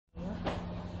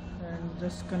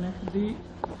Just connect the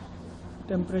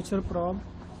temperature probe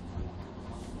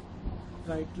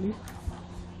rightly,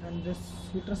 and this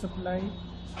heater supply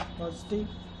positive,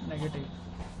 negative.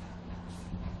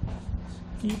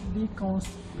 Keep the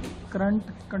current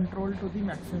control to the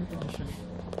maximum initially,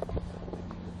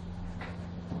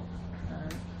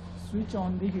 and switch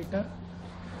on the heater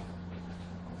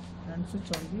and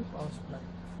switch on the power supply.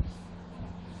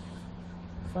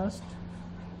 First,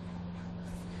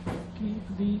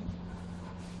 keep the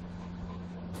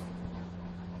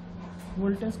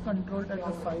voltage controlled at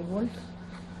the 5 volt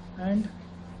and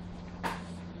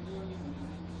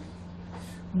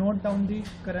note down the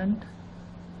current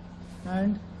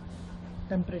and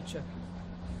temperature.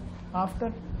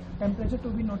 After temperature to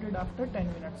be noted after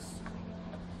 10 minutes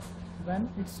when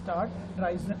it starts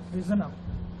risen up.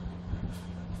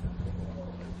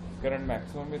 Current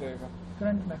maximum भी रहेगा.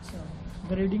 Current maximum.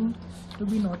 The reading to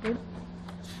be noted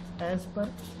as per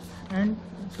and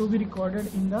to be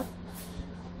recorded in the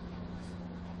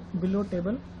below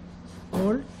table.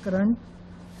 Hold current,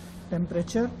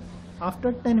 temperature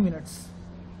after 10 minutes,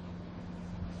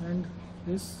 and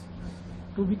this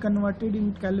to be converted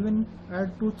in Kelvin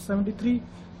at 273,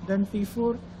 then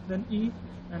T4, then E,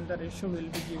 and the ratio will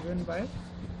be given by,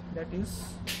 that is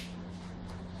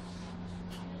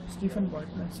Stephen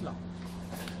Boltzmann's law.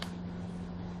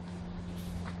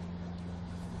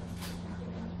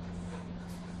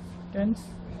 Tenth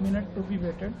minute to be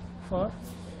waited for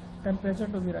temperature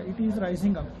to be it is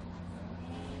rising up,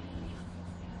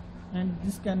 and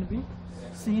this can be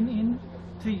seen in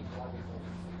 3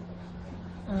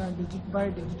 by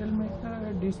digital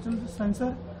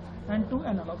sensor and 2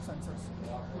 analog sensors,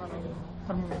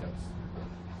 thermometers.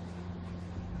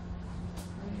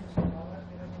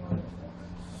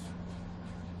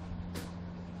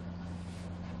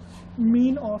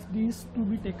 Mean of these to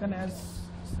be taken as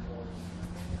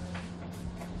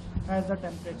the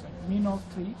temperature. Mean of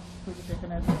 3 to be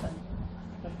taken as the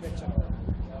temperature.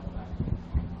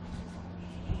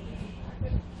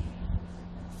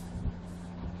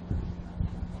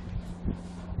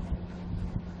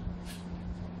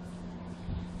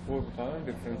 वो बताना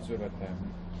difference जो रहता है.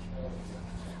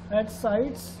 At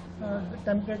sides, the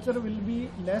temperature will be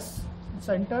less.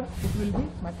 Center, it will be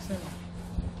maximum.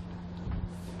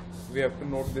 We have to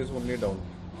note this only down.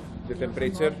 The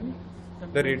temperature,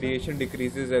 the radiation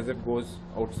decreases as it goes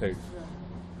outside.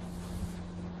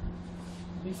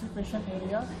 Dissipation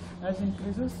area as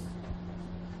increases,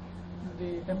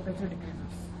 the temperature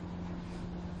decreases.